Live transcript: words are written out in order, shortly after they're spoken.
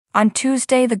On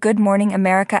Tuesday, the Good Morning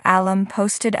America alum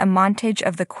posted a montage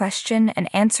of the question and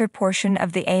answer portion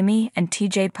of the Amy and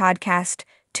TJ podcast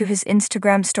to his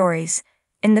Instagram stories.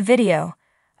 In the video,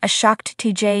 a shocked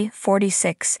TJ,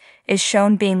 46, is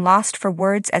shown being lost for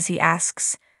words as he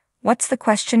asks, "What's the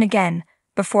question again?"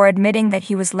 before admitting that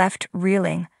he was left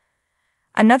reeling.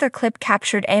 Another clip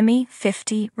captured Amy,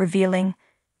 50, revealing,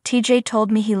 "TJ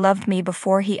told me he loved me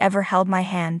before he ever held my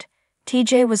hand."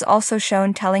 TJ was also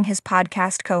shown telling his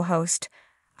podcast co-host,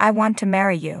 "I want to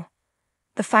marry you."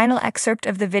 The final excerpt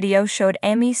of the video showed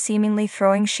Amy seemingly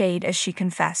throwing shade as she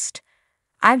confessed,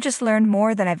 "I've just learned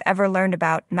more than I've ever learned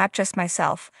about, not just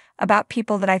myself, about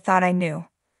people that I thought I knew."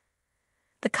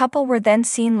 The couple were then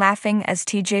seen laughing as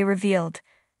TJ revealed,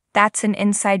 "That's an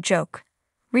inside joke."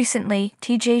 Recently,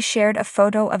 TJ shared a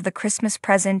photo of the Christmas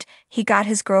present he got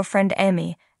his girlfriend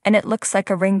Amy, and it looks like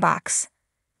a ring box.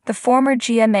 The former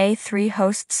GMA 3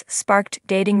 hosts sparked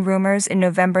dating rumors in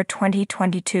November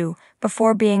 2022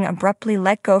 before being abruptly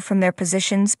let go from their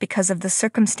positions because of the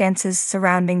circumstances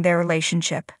surrounding their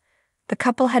relationship. The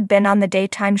couple had been on the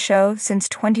daytime show since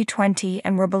 2020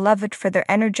 and were beloved for their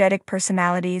energetic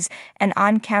personalities and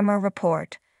on-camera rapport.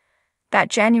 That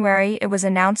January, it was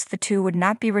announced the two would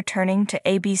not be returning to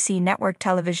ABC network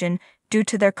television due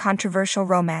to their controversial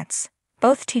romance.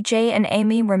 Both TJ and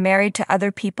Amy were married to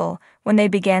other people when they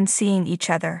began seeing each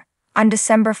other. On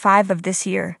December 5 of this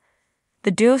year,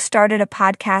 the duo started a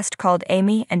podcast called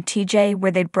Amy and TJ where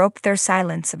they broke their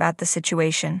silence about the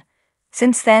situation.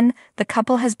 Since then, the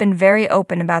couple has been very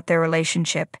open about their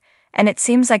relationship, and it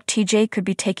seems like TJ could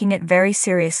be taking it very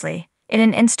seriously. In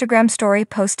an Instagram story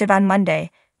posted on Monday,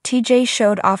 TJ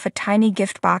showed off a tiny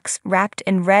gift box wrapped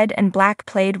in red and black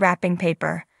plaid wrapping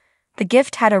paper. The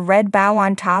gift had a red bow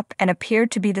on top and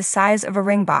appeared to be the size of a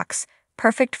ring box,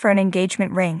 perfect for an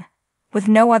engagement ring. With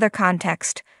no other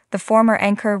context, the former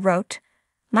anchor wrote,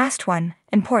 "Last one,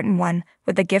 important one,"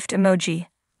 with a gift emoji.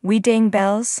 "We ding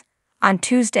bells?" On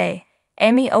Tuesday,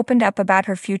 Amy opened up about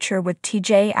her future with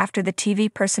TJ after the TV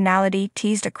personality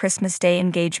teased a Christmas Day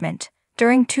engagement.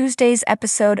 During Tuesday's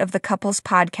episode of the couple's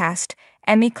podcast,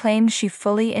 Amy claimed she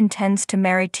fully intends to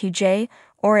marry TJ,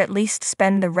 or at least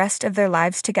spend the rest of their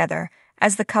lives together,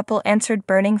 as the couple answered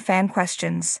burning fan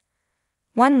questions.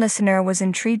 One listener was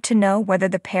intrigued to know whether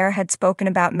the pair had spoken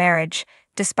about marriage,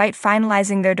 despite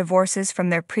finalizing their divorces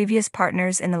from their previous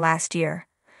partners in the last year.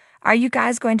 "Are you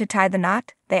guys going to tie the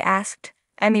knot?" they asked.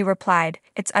 Amy replied,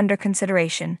 "It's under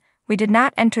consideration. We did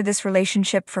not enter this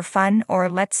relationship for fun or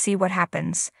let's see what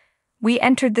happens. We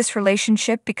entered this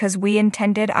relationship because we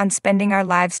intended on spending our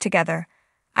lives together.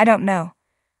 I don't know.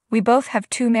 We both have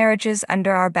 2 marriages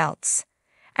under our belts.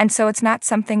 And so it's not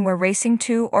something we're racing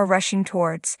to or rushing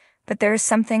towards, but there is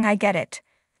something, I get it.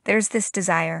 There's this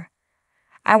desire.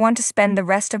 I want to spend the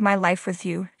rest of my life with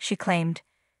you," she claimed.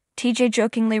 TJ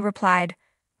jokingly replied,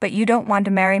 "But you don't want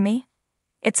to marry me?"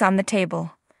 "It's on the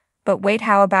table." "But wait,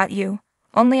 how about you?"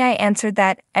 "Only I answered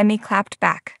that," Amy clapped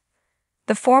back.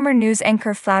 The former news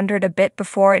anchor floundered a bit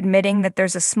before admitting that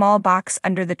there's a small box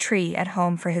under the tree at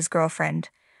home for his girlfriend.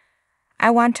 "I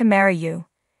want to marry you.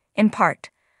 In part.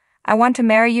 I want to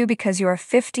marry you because you are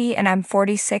 50 and I'm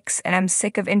 46 and I'm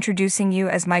sick of introducing you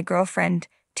as my girlfriend,"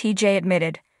 TJ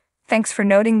admitted. "Thanks for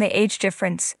noting the age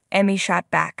difference," Amy shot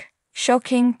back.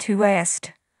 "Shocking tu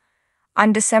est."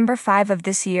 On December 5 of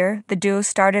this year, the duo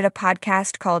started a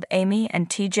podcast called Amy and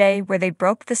TJ where they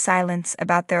broke the silence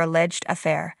about their alleged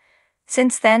affair.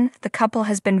 Since then, the couple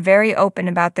has been very open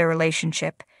about their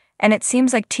relationship, and it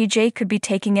seems like TJ could be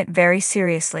taking it very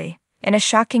seriously. In a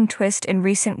shocking twist in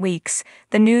recent weeks,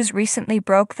 the news recently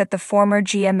broke that the former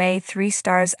GMA 3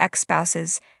 stars'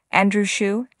 ex-spouses, Andrew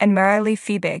Shue and Marilee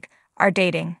Fiebig, are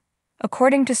dating.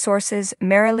 According to sources,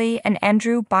 Marilee and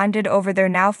Andrew bonded over their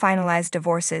now finalized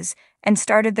divorces and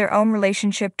started their own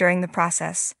relationship during the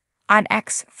process. On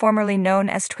X, formerly known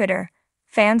as Twitter,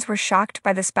 fans were shocked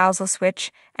by the spousal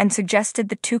switch and suggested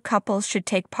the two couples should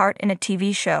take part in a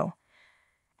TV show.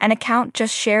 An account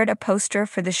just shared a poster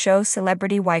for the show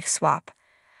Celebrity Wife Swap.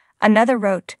 Another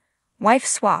wrote, "Wife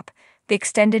Swap, the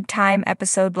extended time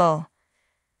episode lol.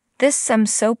 This some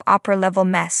soap opera level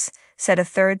mess," said a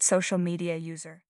third social media user.